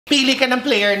Pili ka ng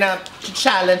player na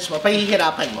challenge mo,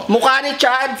 pahihirapan mo. Mukha ni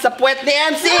Chad sa puwet ni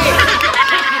MC!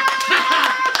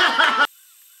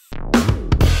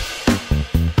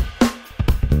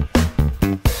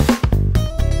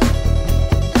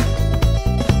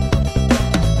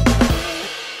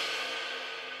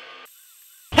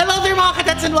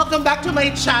 And welcome back to my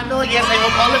channel. Yes, I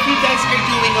hope all of you guys are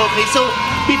doing okay. So,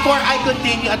 before I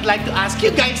continue, I'd like to ask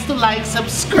you guys to like,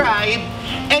 subscribe,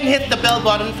 and hit the bell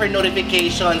button for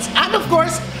notifications. And of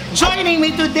course, joining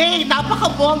me today,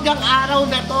 napakabonggang araw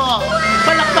na to.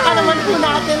 Palakpakan naman po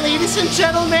natin, ladies and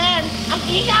gentlemen, ang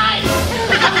ingay,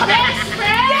 ang Beks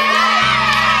Friends!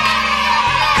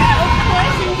 Of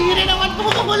course, hindi rin naman po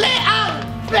kumuli ang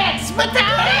Beks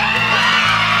Battalion!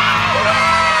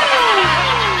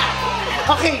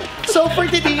 Okay, so for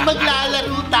today,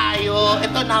 maglalaro tayo.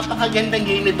 Ito, napakagandang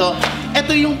game nito.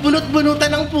 Ito yung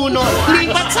bunot-bunutan ng puno,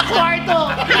 lipat sa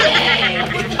kwarto.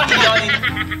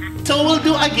 So we'll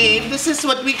do a game. This is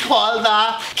what we call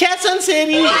the Quezon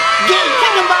City Game.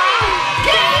 Kaya ba?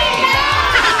 Game!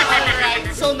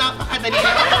 Alright, so napakadali.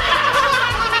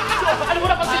 Ano mo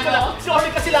na kasi pala? Si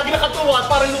Orly kasi lagi nakatuwa at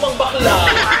parang lumang bakla.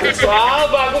 Wow,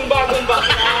 bagong-bagong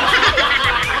bakla.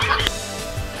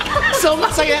 So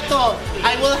masaya to.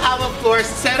 I will have, of course,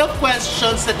 a set of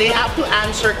questions that they have to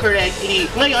answer correctly.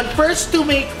 Ngayon, first to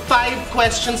make 5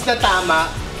 questions na tama,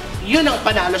 yun ang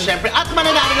panalo syempre. At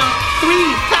mananalo ng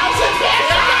 3,000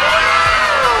 pesos!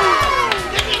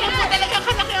 Ganyan po talaga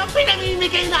kalaki ang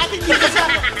pinamimigay natin dito sa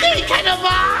Gay Ka Na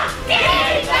Ba?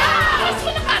 Gay Na! Mas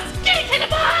malakas! Gay Ka Na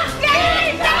Ba?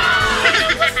 Gay Na!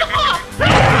 Gusto ko!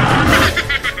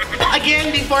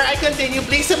 Again, before I continue,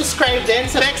 please subscribe din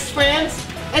sa Beks Friends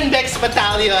and Beks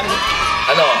Battalion.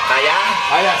 Ano, kaya?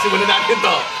 Kaya, simulan natin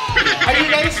to. Are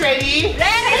you guys ready?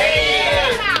 Ready!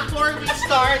 Before we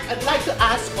start, I'd like to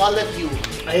ask all of you.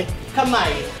 Ay,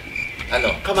 Kamay.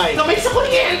 ano? Kamay. Kamay sa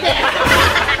kuryente!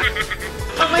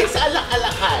 Kamay sa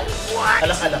alak-alakan.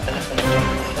 Alak-alak.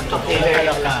 Okay,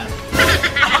 alak-alakan.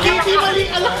 Kitty,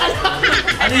 mali alak-alakan.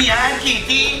 Ano yan,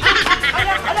 Kitty?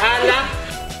 Alak.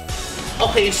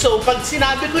 Okay, so pag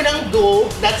sinabi ko ng go,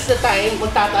 that's the time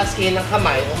magtataas kayo ng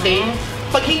kamay, okay?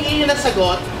 Pag hindi nyo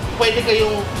nasagot, pwede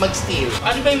kayong mag-steal.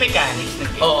 Ano ba yung mechanics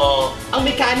ng game? Oo. Ang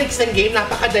mechanics ng game,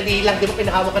 napakadali lang. Di ba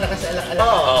pinahawa ka na kasi alak-alak?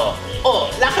 Oo. Oh,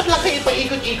 lakad lang kayo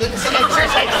paikot-ikot kasi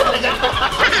exercise talaga.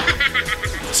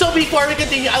 So before we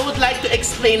continue, I would like to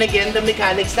explain again the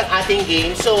mechanics ng ating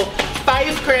game. So,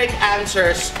 5 correct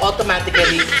answers,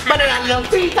 automatically, mananalo ng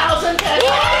 3,000 pesos!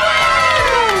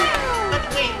 But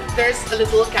wait, there's a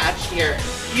little catch here.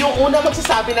 Yung una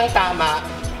magsasabi ng tama,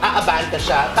 aabanta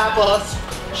siya. Tapos,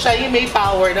 siya yung may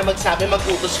power na magsabi,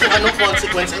 mag-utos kung anong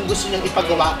consequence ang gusto niyang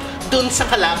ipagawa dun sa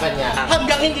kalaban niya.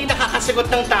 Hanggang hindi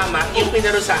nakakasagot ng tama, yung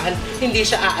pinarusahan, hindi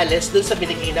siya aalis dun sa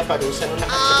binigay na parusa nung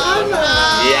nakasagot ng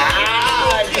tama. Yeah!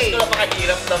 Okay. Gusto na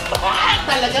napakahirap na to.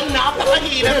 Talagang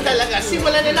napakahirap talaga.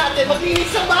 Simulan na natin, maglinis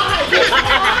sa bahay.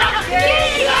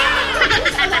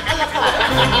 Alak-alak ka.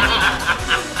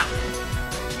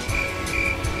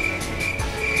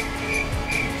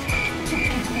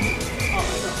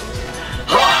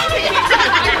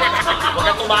 Huwag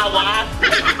ka tumawa.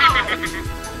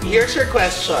 Here's your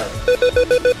question.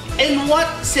 In what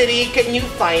city can you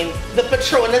find the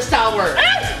Petronas Tower?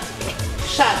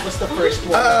 Shad was the first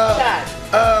one. Shad.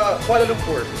 Kuala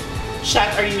Lumpur.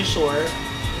 Shad, are you sure?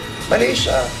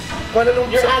 Malaysia. Kuala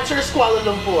Lumpur. Your answer is Kuala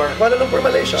Lumpur. Kuala Lumpur,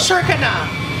 Malaysia. Sure ka na?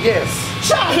 Yes.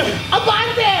 Shad!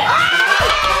 Abante!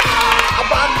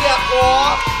 Abante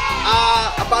ako!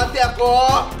 Abante ako!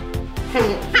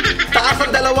 Taas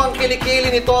ang dalawang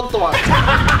kilikili ni Tonton.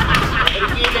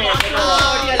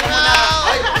 Sorry, alam mo na.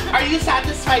 Are you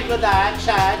satisfied with that,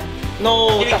 Shad?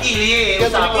 No. Kilikili.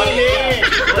 Kilikili.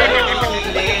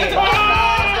 Kilikili.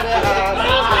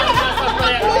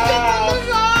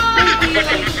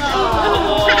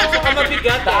 Saka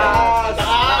mabigat. Taas.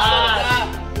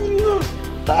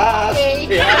 Taas.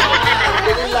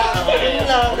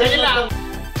 Ganun lang.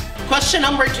 Question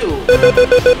number 2.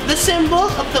 The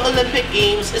symbol of the Olympic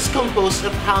Games is composed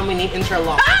of how many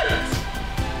interlocks?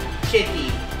 Kitty.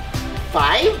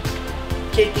 5?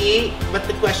 Kitty, but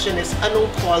the question is, anong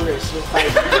colors yung 5?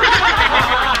 You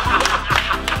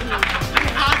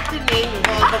have to name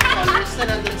all the colors na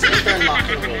nandun sa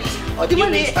interlocking rings. O, di ba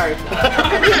may start na?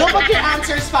 No, but your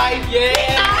answer is 5.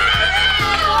 Yeah!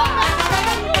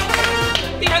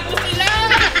 Tihan mo sila!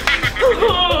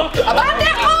 Abante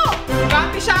ako!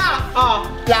 Abante siya! Oh,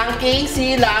 planking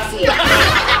si Lassie.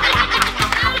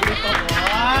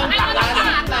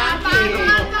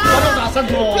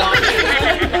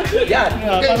 Yan.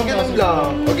 Okay, ganun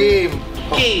lang. O game.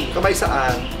 Okay. Kamay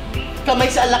saan? kamay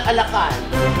sa alak-alakan.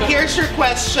 Here's your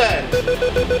question.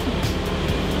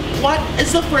 What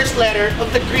is the first letter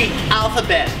of the Greek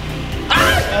alphabet?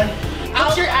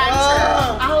 What's your answer?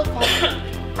 Alpha.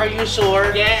 Are you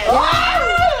sure? Yes.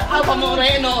 Alpha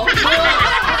Moreno.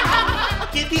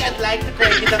 Kitty, I'd like to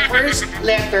correct you. The first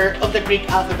letter of the Greek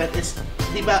alphabet is,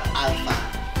 di ba, alpha?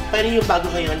 Pero yung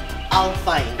bago ngayon,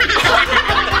 alpine.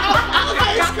 Alpha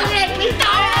is correct.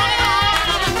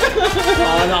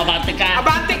 Ano, abante ka.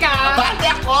 Abante ka! Abante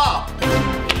ako!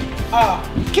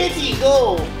 Kitty,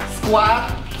 go!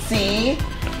 Squat, si,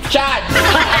 Chad!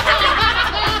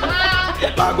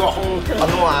 Bago akong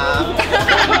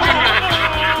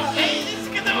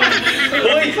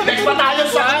Uy, Beks Battalion,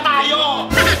 sagot tayo!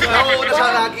 Oo, na siya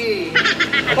lagi.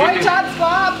 Boy, Chad,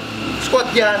 squat! Squat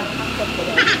yan.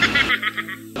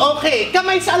 Okay,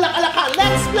 kamay sa alak-alakan.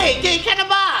 Let's play! Gay ka na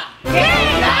ba?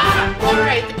 Yeah!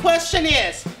 Alright, the question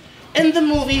is, in the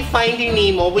movie Finding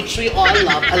Nemo, which we all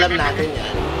love, alam natin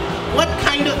yan, what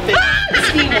kind of fish is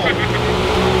Nemo?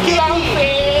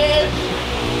 Kitty!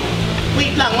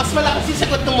 Wait lang, mas malakas yung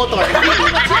sagot ng motor. Kitty,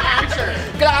 what's your answer?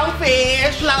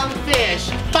 Clownfish!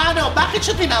 Clownfish. Paano? Bakit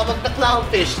siya tinawag na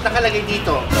clownfish? Nakalagay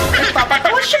dito.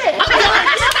 Nagpapatawa siya! Ang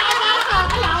yes!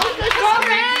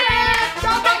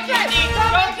 Tama ka!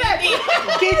 Clownfish!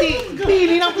 Kitty,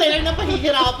 pili ng player na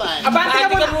pahihirapan. Abante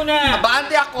ka muna!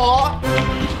 Abante ako.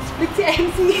 Split si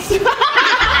MC!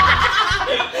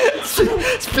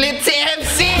 Split si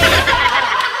MC!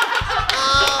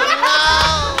 Oh,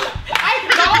 no! Ay,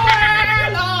 lower!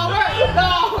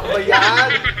 Ayan.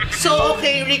 So,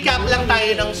 okay, recap lang tayo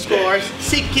ng scores.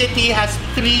 Si Kitty has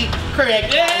 3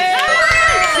 correct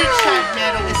answers. Si Chad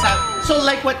meron isa. So,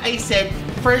 like what I said,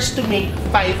 first to make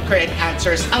 5 correct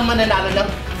answers ang mananalo ng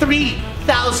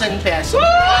 3,000 pesos.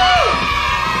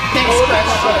 Next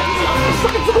question.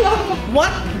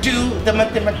 What do the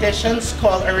mathematicians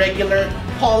call a regular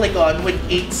polygon with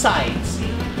 8 sides?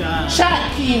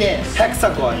 Chad, Kines.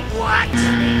 Hexagon.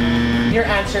 Your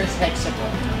answer is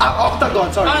hexagon.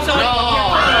 Octagon, sorry. sorry.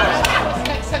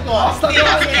 Hexagon.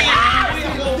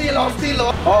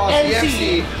 Stilo. Oh, NC.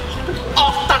 CFC.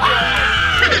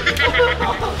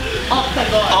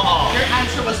 Octagon. Oo. Your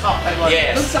answer was octagon.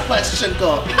 Yes. Dun sa question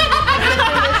ko.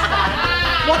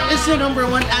 What is the #1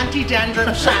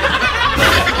 anti-dandruff shampoo?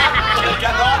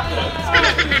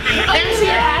 MC,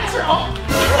 your answer.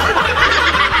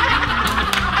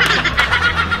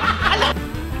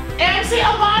 MC,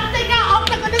 abante ka!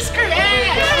 Octagon is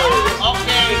correct!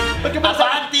 Okay.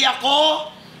 Abante ako.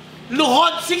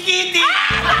 Luhod si Kitty.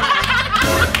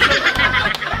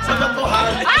 Sa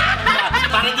batuhan.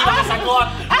 Para hindi makasagot.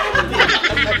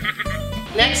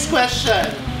 Next question.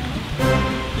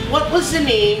 What was the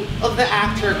name of the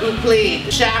actor who played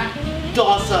Jack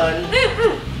Dawson?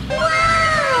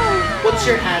 What's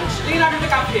your answer? Leonardo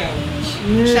DiCaprio.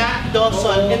 Jack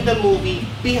Dawson in the movie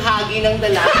Bihagi ng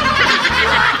Dalaki.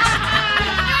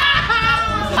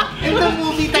 In the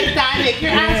movie Titanic,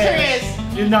 your answer is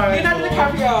Leonardo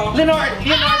DiCaprio. Leonardo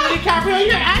DiCaprio.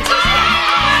 Your answer is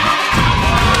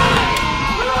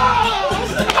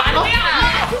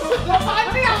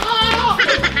Abante ako!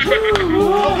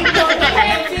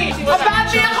 okay,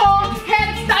 Abante ako!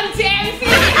 Headstand si MC!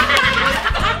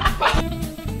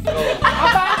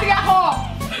 Abante ako!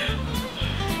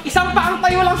 Isang paang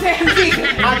tayo lang si MC!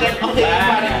 Agad, okay,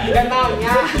 parang Ganon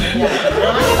niya!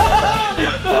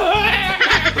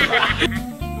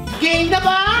 game na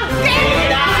ba? Game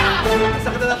na!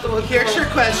 Here's your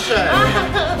question.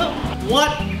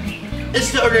 What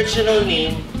is the original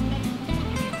name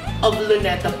of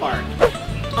Luneta Park?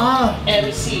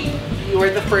 MC, you were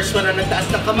the first one na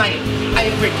nagtaas ng kamay.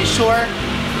 I'm pretty sure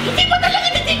hindi mo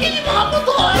talaga titigil yung mga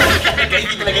motor!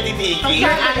 Hindi talaga titigil.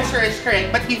 Your answer is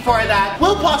correct, but before that,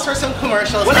 we'll pause for some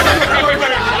commercials.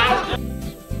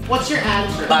 What's your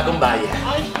answer? Bagong bayan.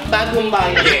 Bagong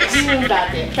bayan. Yes. Yun yung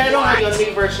dati. Pero ngayon,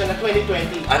 may version na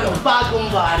 2020. Ano? Bagong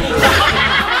bayan.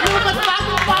 No, but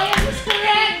bagong bayan is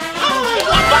correct! Oh my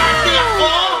God! Abante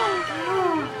ako.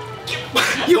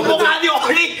 Yung mukha ni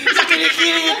Oli sa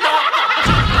kilikili nito.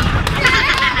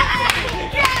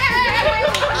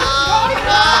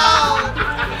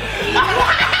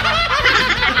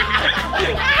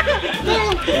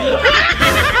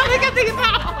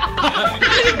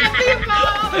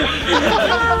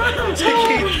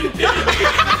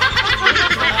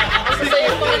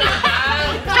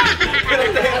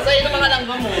 Masaya yung mga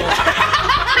langga mo.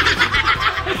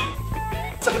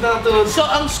 So,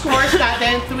 ang scores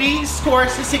natin, 3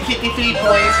 scores si Kitty, 3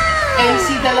 points. And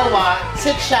si dalawa, si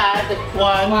Chad,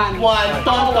 1,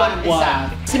 Tonton,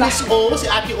 isa. Si Miss O, si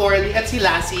Ate Orly, at si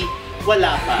Lassie,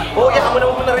 wala pa. Oh, yan mo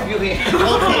naman na review eh.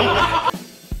 Okay.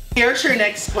 Here's your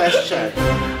next question.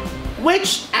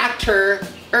 Which actor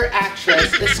or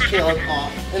actress is killed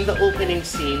off in the opening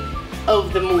scene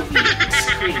of the movie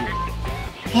Scream?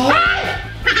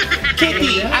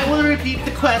 Kitty, I will repeat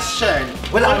the question.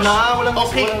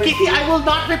 Okay, Kitty, I will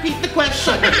not repeat the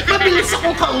question. Mabilis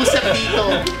akong kausap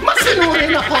dito.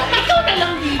 Masunurin ako. Ikaw na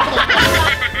lang dito.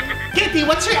 Kitty,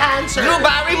 what's your answer? Drew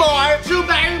Barrymore! Drew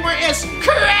Barrymore is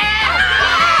correct!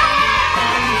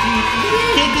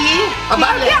 Kitty,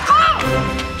 Abante ako!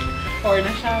 Or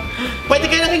na siya. pwede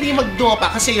ka lang hindi mag-duo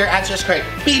pa kasi your answer is correct.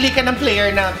 Pili ka ng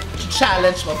player na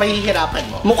challenge mo, pahihirapan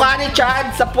mo. Mukha ni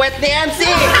Chad sa puwet ni MC!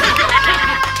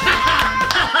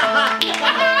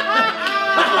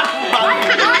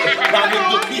 Bagong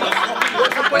tupi ako.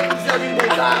 Sa point of selling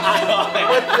data.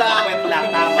 Wait lang,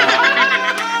 tama.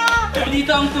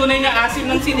 Dito ang tunay na asim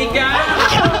ng sinigang.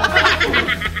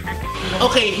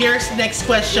 Okay, here's the next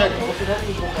question.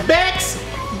 Beks,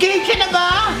 game ka na ba?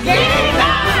 Game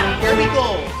na! Here we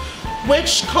go.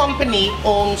 Which company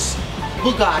owns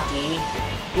Bugatti,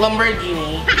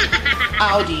 Lamborghini,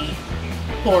 Audi,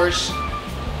 Porsche,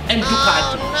 and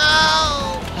Ducati?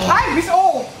 Ay, Miss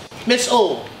O! Miss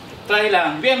O, Try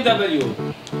lang. BMW.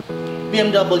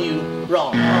 BMW,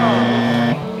 wrong.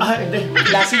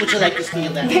 Lassie, would you like to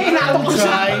steal that? Hindi, inaatong ko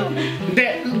siya. Hindi,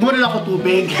 dumanan ako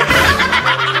tubig.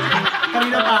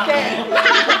 Kanina pa ako.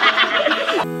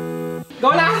 Go,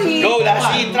 Lassie! Go,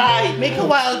 Lassie, try! Make a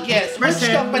wild guess. Which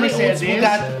company owns Mercedes?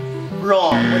 Bugatti?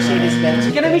 Wrong. Mercedes-Benz.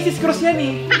 Kaya na Mrs. Cruz yan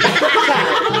eh.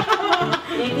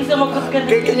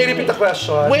 Can you repeat the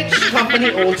question? Which company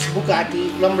owns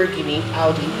Bugatti, Lamborghini,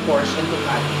 Audi, Porsche, and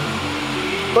Ducati?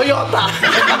 Toyota!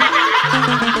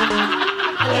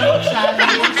 Alam mo, Shani,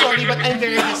 I'm sorry but I'm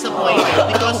very disappointed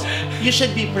because you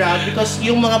should be proud because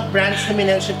yung mga brands na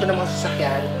minention ko ng mga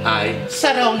sasakyan, Ay.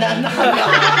 saraw na ang nakaya.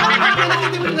 Kaya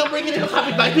nakita mo yung Lamborghini ng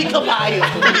kapitbahay, may kabayo.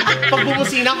 Pag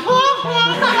bumusina,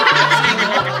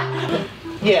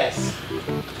 yes.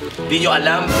 Di nyo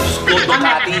alam, Diyos ko,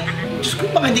 Ducati. Diyos ko,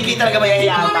 baka hindi kayo talaga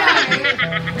mayayaman.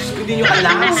 Diyos ko, di nyo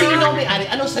alam. Sino ang may-ari?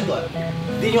 Anong sagot?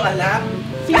 Di nyo alam.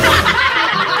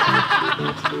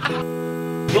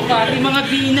 Ducati, mga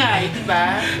binay, di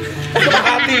ba?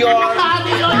 Ducati yun!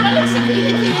 Sabi yun, alam sa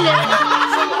Pilipinas.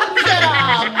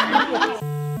 Sarap!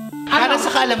 Para sa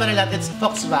kaalaman nila, it's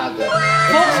Volkswagen.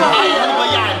 Ay, ano ba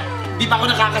yan? Di pa ako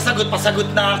nakakasagot, pasagot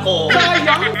na ako.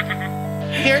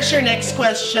 Here's your next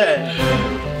question.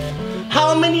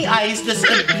 How many eyes does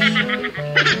a bee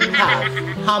have?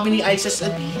 How many eyes does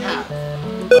a bee have?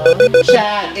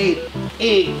 Chad, 8.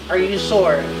 Are you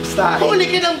sure? Basta. Huli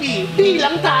ka ng bee.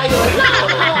 Bilang tayo.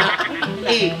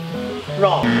 8.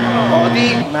 Wrong.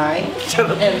 Odi. 9.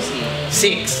 MC.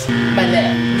 6. Mali.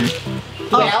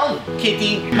 12.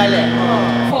 Kitty. Mali.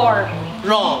 4.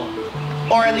 Wrong.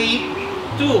 Orly.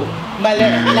 2. Mali.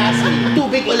 Lastly.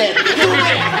 Tubig ulit.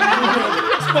 Tubig.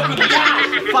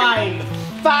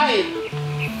 5.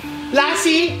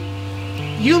 Lassie,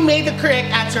 you made the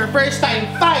correct answer first time.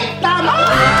 5. Tama!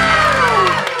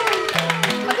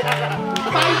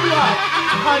 5 what?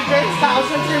 Hundreds,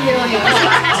 thousands, or millions?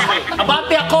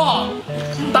 Abante ako!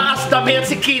 Taas damit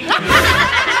si Kit!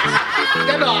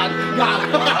 Ganon.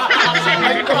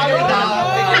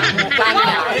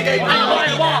 Ay, kaya na.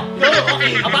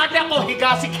 Okay, abante ako,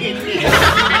 higa si Kit!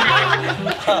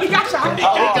 Higa siya?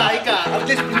 Ika. At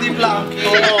least hindi blank.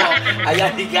 Oo!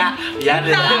 Ayan, higa! Yan,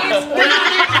 relax!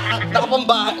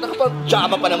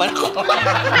 Nakapang-jama pa naman ako.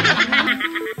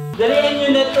 Dalihan nyo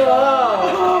na to.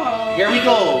 Here we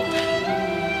go.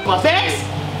 Beks,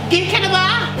 game ka na ba?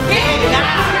 Game na!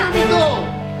 Here we go.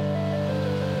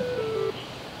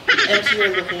 MC,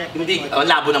 you're looking at Hindi,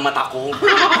 labo ng mata ko.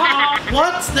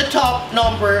 What's the top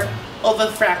number of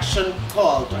a fraction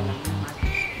called?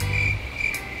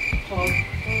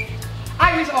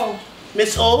 Ay, Miss O.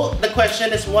 Miss O, the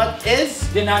question is what is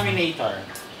Denominator.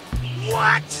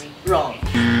 wrong?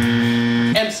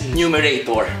 MC.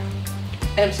 Numerator.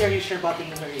 MC, are you sure about the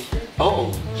numerator?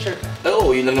 Oo. Sure ka.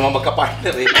 Oo, yun lang naman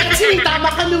magka-partner eh. MC, tama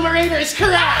ka, numerator is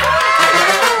correct!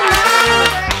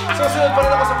 Susunod pa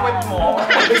rin ako sa point mo.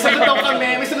 May sagot daw kami,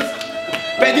 may sagot.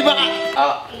 Pwede ba ka?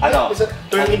 Ano?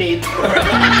 Terminate.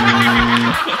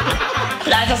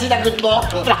 Dahil sa sinagot mo,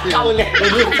 plangka ulit.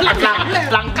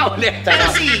 Plangka ulit.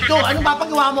 MC, go, anong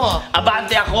papagawa mo?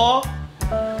 Abante ako,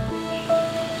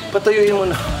 Patuyuin mo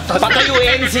na.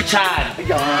 patayuin si Chan.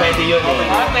 Pwede yun eh.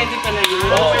 Pwede pala yun.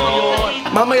 Oo.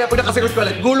 Mamaya, pag nakasagot ko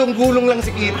ulit, gulong-gulong lang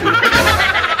si Kitty.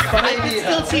 I can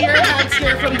still see your hands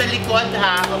here from the likod,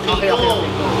 ha? Okay, go.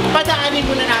 Padaanin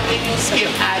muna natin yung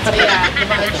skip hands. Ayan,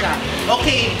 naman siya.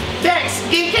 Okay, Beks,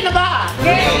 game ka na ba?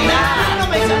 Game na! Ano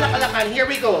may isang nakalakan? Here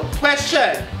we go.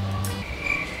 Question.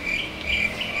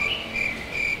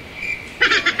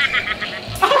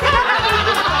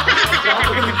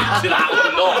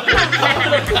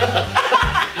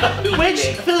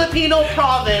 Which Filipino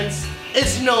province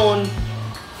is known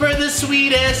for the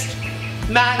sweetest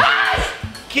mango?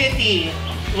 Kitty.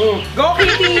 Go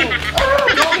Kitty!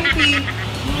 Go Kitty.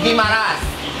 Gimaras.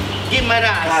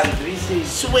 Gimaras.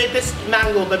 Sweetest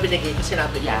mango ba binigay ko?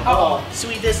 Sinabi niya. Oo.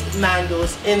 Sweetest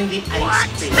mangoes in the ice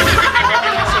cream.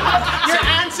 Your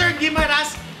answer,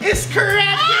 Gimaras, is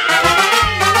correct!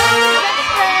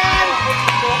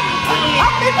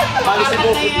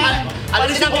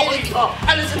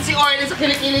 Alisin si Orly sa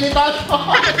kilikili nito.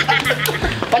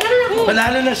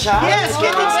 Panalo na siya? Yes,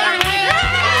 Kitty!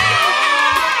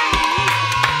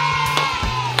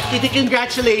 Kitty,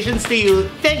 congratulations to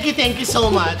you. Thank you so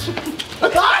much.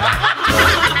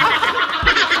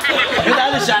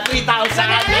 Panalo siya, 3,000.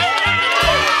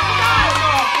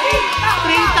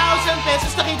 3,000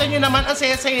 pesos. Nakita nyo naman, ang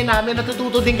saya-saya namin.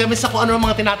 Natututo din kami sa kung ano ang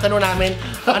mga tinatanong namin.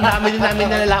 Ang dami din namin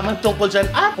nalalaman tungkol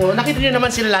dyan. Nakita nyo naman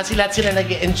sila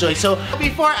nag-enjoy. So,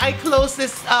 before I close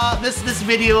this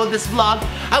video, this vlog,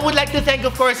 I would like to thank,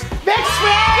 of course, Beks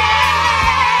Friends!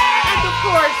 And of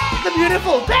course, the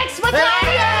beautiful Beks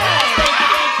Battalion!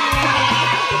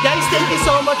 Guys, thank you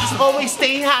so much. As always,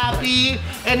 stay happy,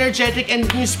 energetic, and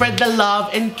you spread the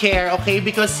love and care, okay?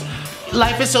 Because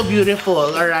life is so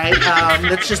beautiful, alright?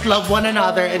 Let's just love one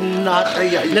another and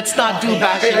let's not do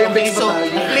bashing, okay? So,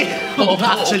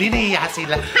 actually, nahiya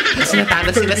sila. Sinatalo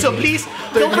sila. So please,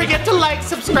 don't forget to like,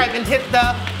 subscribe, and hit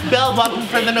the bell button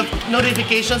for the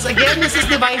notifications. Again, this is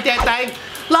Divine Tetay.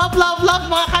 Love, love, love,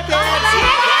 mga katets!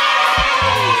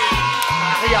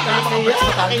 Kaya ka naman, kaya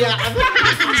ka. Kaya ka.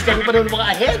 Gusto pa naman mga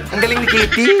ahead. Ang galing ni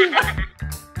Kitty.